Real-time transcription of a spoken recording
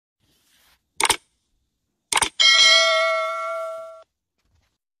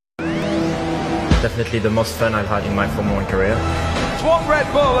Definitely the most fun I've had in my Formula 1 career. It's one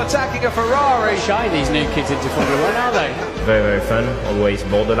Red Bull attacking a Ferrari. Shy these new kids into Formula 1, are they? Very, very fun, always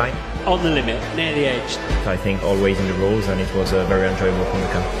borderline. On the limit, near the edge. I think always in the rules, and it was very enjoyable from the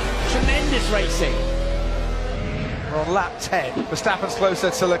car. Tremendous racing. We're on lap 10. Verstappen's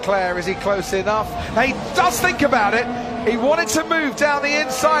closer to Leclerc. Is he close enough? He does think about it. He wanted to move down the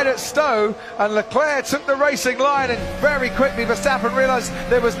inside at Stowe, and Leclerc took the racing line, and very quickly Verstappen realised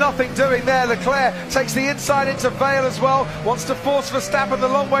there was nothing doing there. Leclerc takes the inside into Vale as well, wants to force Verstappen the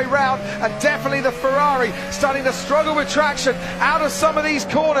long way round, and definitely the Ferrari starting to struggle with traction out of some of these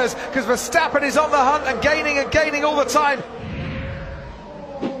corners because Verstappen is on the hunt and gaining all the time.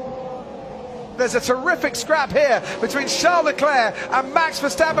 There's a terrific scrap here between Charles Leclerc and Max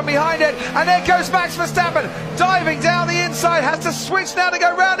Verstappen behind it, and there goes Max Verstappen diving down the inside, has to switch now to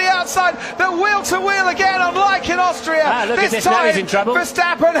go round the outside. The wheel to wheel again, unlike in Austria. This time he's in trouble.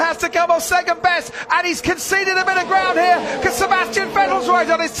 Verstappen has to come off second best, and he's conceded a bit of ground here because Sebastian Vettel's right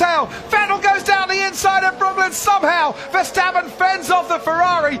on his tail. Vettel goes down the inside of Brooklyn somehow. Verstappen fends off the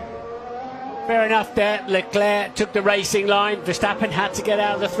Ferrari. Fair enough there. Leclerc took the racing line. Verstappen had to get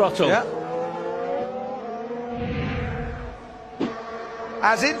out of the throttle. Yeah.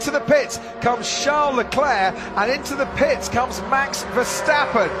 As into the pits comes Charles Leclerc, and into the pits comes Max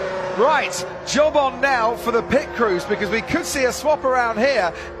Verstappen. Right, job on now for the pit crews, because we could see a swap around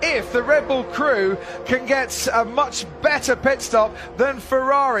here if the Red Bull crew can get a much better pit stop than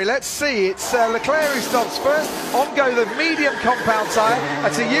Ferrari. Let's see, it's Leclerc who stops first. On go the medium compound tyre.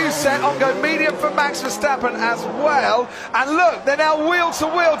 That's a U set. On go medium for Max Verstappen as well. And look, they're now wheel to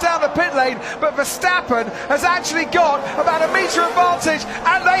wheel down the pit lane, but Verstappen has actually got about a metre advantage,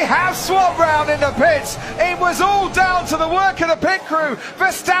 and they have swapped round in the pits. It was all down to the work of the pit crew.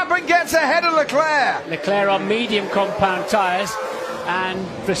 Verstappen gets ahead of Leclerc. Leclerc on medium compound tyres, and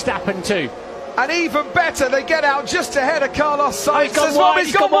Verstappen too. And even better, they get out just ahead of Carlos Sainz.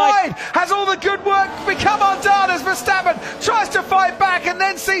 He's gone wide. Has all the good work become undone as Verstappen tries to fight back and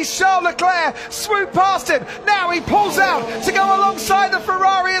then sees Charles Leclerc swoop past him. Now he pulls out to go alongside the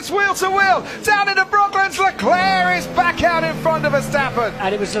Ferrari. It's wheel to wheel down into Brooklands. Leclerc is back out in front of Verstappen.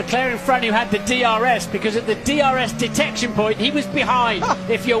 And it was Leclerc in front who had the DRS, because at the DRS detection point he was behind.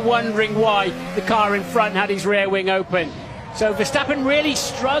 If you're wondering why the car in front had his rear wing open. So Verstappen really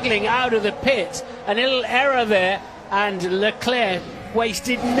struggling out of the pit. A little error there, and Leclerc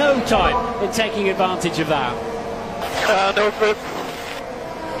wasted no time in taking advantage of that. No grip.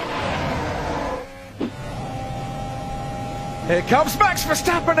 Here comes Max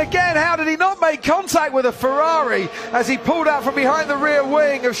Verstappen again. How did he not make contact with a Ferrari as he pulled out from behind the rear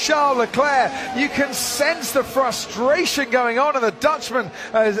wing of Charles Leclerc? You can sense the frustration going on in the Dutchman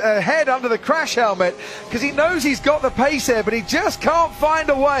head under the crash helmet, because he knows he's got the pace here, but he just can't find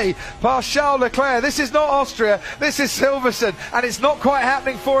a way past Charles Leclerc. This is not Austria, this is Silverstone, and it's not quite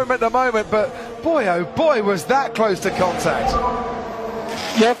happening for him at the moment, but boy oh boy was that close to contact.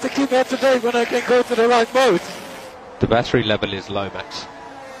 You have to keep up to date when I can go to the right mode. The battery level is low, Max.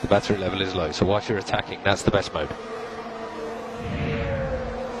 The battery level is low, so whilst you're attacking, that's the best mode.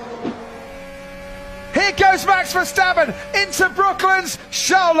 Here goes Max Verstappen into Brooklands.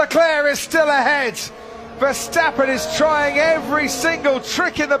 Charles Leclerc is still ahead. Verstappen is trying every single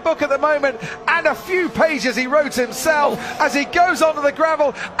trick in the book at the moment, and a few pages he wrote himself as he goes onto the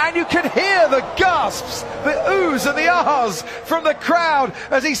gravel, and you can hear the gasps, the oohs and the ahs from the crowd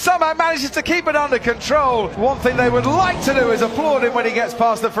as he somehow manages to keep it under control. One thing they would like to do is applaud him when he gets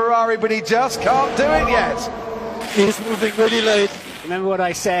past the Ferrari, but he just can't do it yet. He's moving really late. Remember what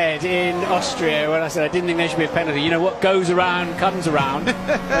I said in Austria when I said I didn't think there should be a penalty? You know, what goes around comes around.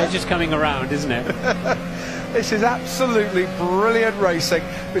 It's just coming around, isn't it? This is absolutely brilliant racing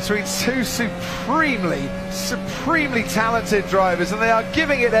between two supremely talented drivers, and they are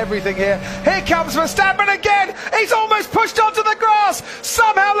giving it everything here. Here comes Verstappen again. He's almost pushed onto the grass.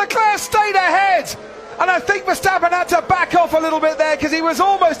 Somehow Leclerc stayed ahead. And I think Verstappen had to back off a little bit there because he was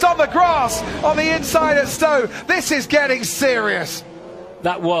almost on the grass on the inside at Stowe. This is getting serious.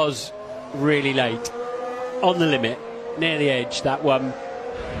 That was really late. On the limit, near the edge, that one.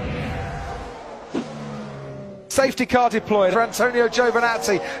 Safety car deployed for Antonio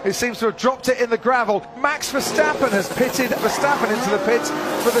Giovinazzi, who seems to have dropped it in the gravel. Max Verstappen has pitted Verstappen into the pits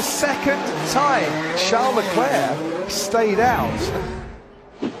for the second time. Charles Leclerc stayed out.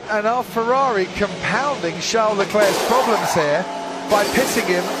 And our Ferrari compounding Charles Leclerc's problems here by pitting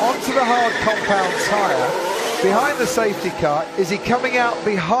him onto the hard compound tyre behind the safety car. Is he coming out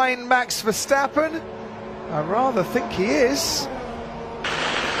behind Max Verstappen? I rather think he is.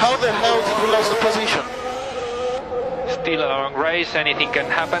 How the hell did we lose the position? still a long race, anything can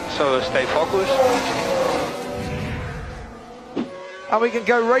happen, so stay focused. And we can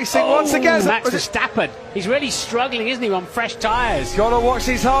go racing once again. Max Verstappen. He's really struggling, isn't he, on fresh tyres? Got to watch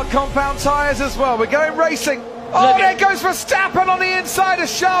these hard compound tyres as well. We're going racing. Oh, there goes Verstappen on the inside of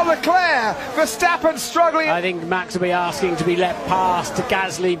Charles Leclerc. Verstappen struggling. I think Max will be asking to be let past to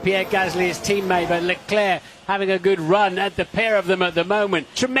Gasly, Pierre Gasly, his teammate, but Leclerc having a good run at the pair of them at the moment.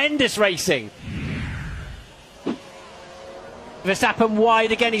 Tremendous racing. Verstappen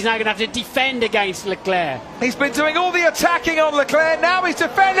wide again. He's now going to have to defend against Leclerc. He's been doing all the attacking on Leclerc. Now he's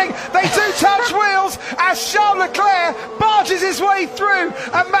defending. They do touch wheels as Charles Leclerc barges his way through,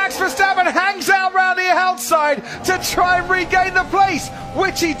 and Max Verstappen hangs out round the outside to try and regain the place,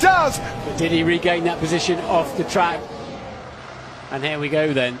 which he does. But did he regain that position off the track? And here we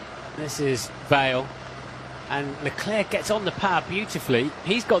go then. This is Vale. And Leclerc gets on the power beautifully.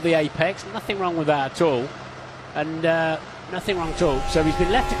 He's got the apex. Nothing wrong with that at all. And nothing wrong at all. So he's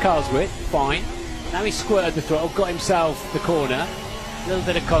been left to car's width, fine. Now he's squirted the throttle, got himself the corner, a little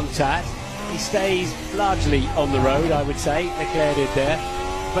bit of contact. He stays largely on the road, I would say. Leclerc did there.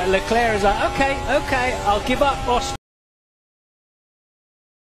 But Leclerc is like, okay, I'll give up Austria.